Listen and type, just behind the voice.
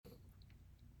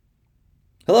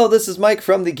Hello, this is Mike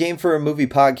from the Game for a Movie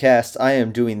podcast. I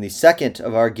am doing the second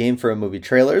of our Game for a Movie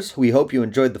trailers. We hope you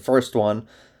enjoyed the first one.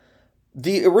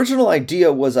 The original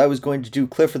idea was I was going to do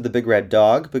Clifford the Big Red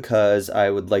Dog because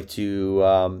I would like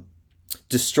to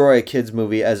destroy a kid's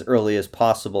movie as early as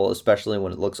possible, especially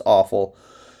when it looks awful.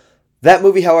 That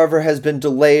movie, however, has been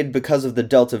delayed because of the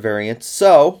Delta variant,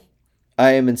 so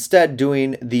I am instead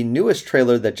doing the newest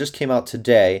trailer that just came out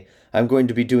today. I'm going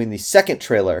to be doing the second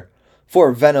trailer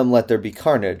for Venom Let There Be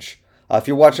Carnage. If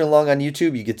you're watching along on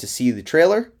YouTube, you get to see the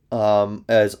trailer.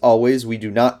 As always, we do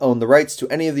not own the rights to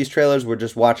any of these trailers. We're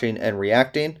just watching and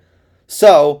reacting.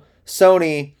 So,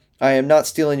 Sony, I am not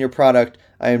stealing your product.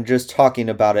 I am just talking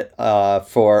about it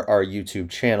for our YouTube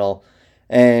channel.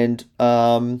 And,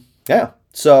 yeah.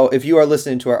 So, if you are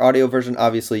listening to our audio version,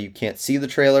 obviously you can't see the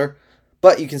trailer,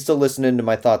 but you can still listen into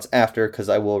my thoughts after because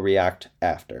I will react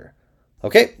after.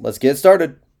 Okay, let's get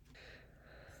started.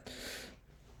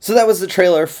 So that was the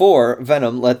trailer for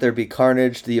Venom Let There Be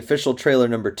Carnage, the official trailer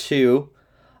number 2.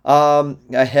 I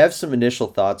have some initial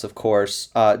thoughts, of course.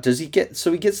 He gets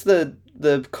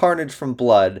the carnage from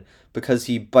blood because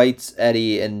he bites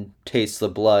Eddie and tastes the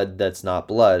blood that's not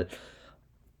blood.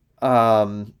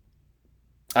 I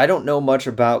don't know much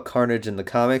about Carnage in the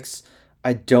comics.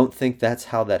 I don't think that's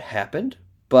how that happened,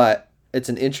 but it's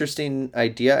an interesting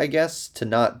idea, I guess, to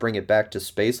not bring it back to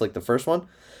space like the first one.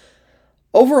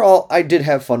 Overall, I did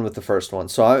have fun with the first one,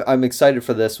 so I'm excited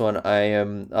for this one. I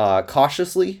am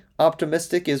cautiously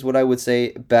optimistic is what I would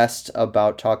say best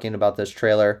about talking about this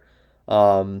trailer.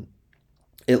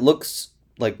 It looks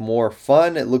like more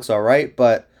fun. It looks all right,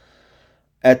 but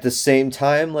at the same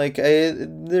time,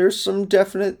 there's some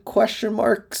definite question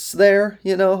marks there.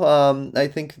 I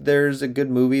think there's a good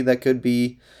movie that could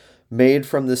be made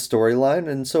from this storyline,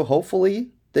 and so hopefully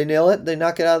they nail it. They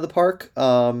knock it out of the park.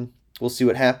 We'll see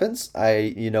what happens.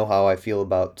 You know how I feel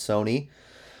about Sony,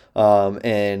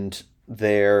 and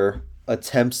their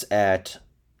attempts at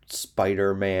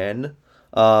Spider-Man.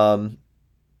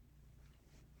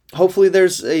 Hopefully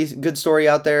there's a good story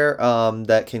out there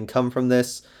that can come from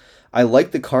this. I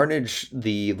like the Carnage,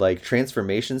 the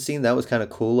transformation scene. That was kind of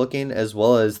cool looking, as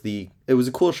well as it was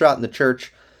a cool shot in the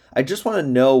church. I just want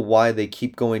to know why they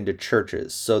keep going to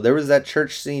churches. So there was that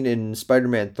church scene in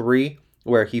Spider-Man 3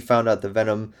 where he found out the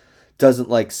Venom doesn't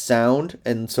like sound,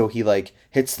 and so he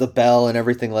hits the bell and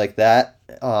everything like that.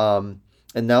 And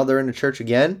now they're in a church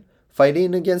again,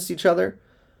 fighting against each other.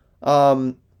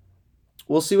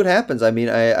 We'll see what happens. I mean,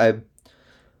 I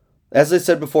as I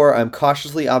said before, I'm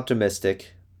cautiously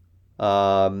optimistic.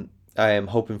 I am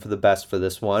hoping for the best for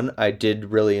this one. I did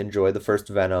really enjoy the first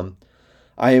Venom.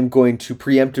 I am going to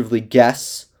preemptively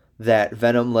guess that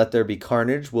Venom Let There Be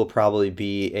Carnage will probably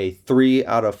be a 3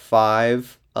 out of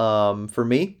 5 for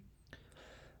me.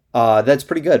 That's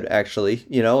pretty good, actually.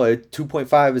 A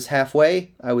 2.5 is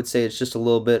halfway. I would say it's just a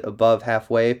little bit above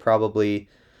halfway, probably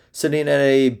sitting at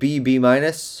a B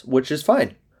minus, which is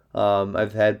fine.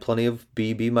 I've had plenty of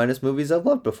B minus movies I've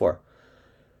loved before.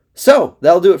 So,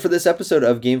 that'll do it for this episode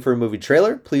of Game for a Movie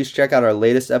Trailer. Please check out our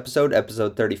latest episode.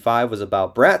 Episode 35 was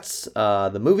about Bratz,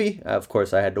 the movie. Of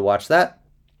course, I had to watch that.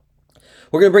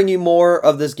 We're going to bring you more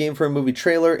of this Game for a Movie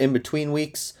trailer in between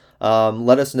weeks.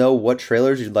 Let us know what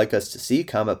trailers you'd like us to see.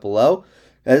 Comment below,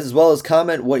 as well as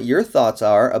comment what your thoughts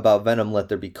are about Venom Let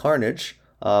There Be Carnage.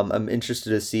 I'm interested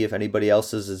to see if anybody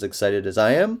else is as excited as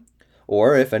I am,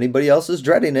 or if anybody else is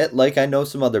dreading it like I know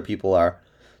some other people are.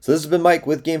 So this has been Mike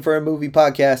with Game for a Movie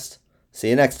podcast.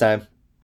 See you next time.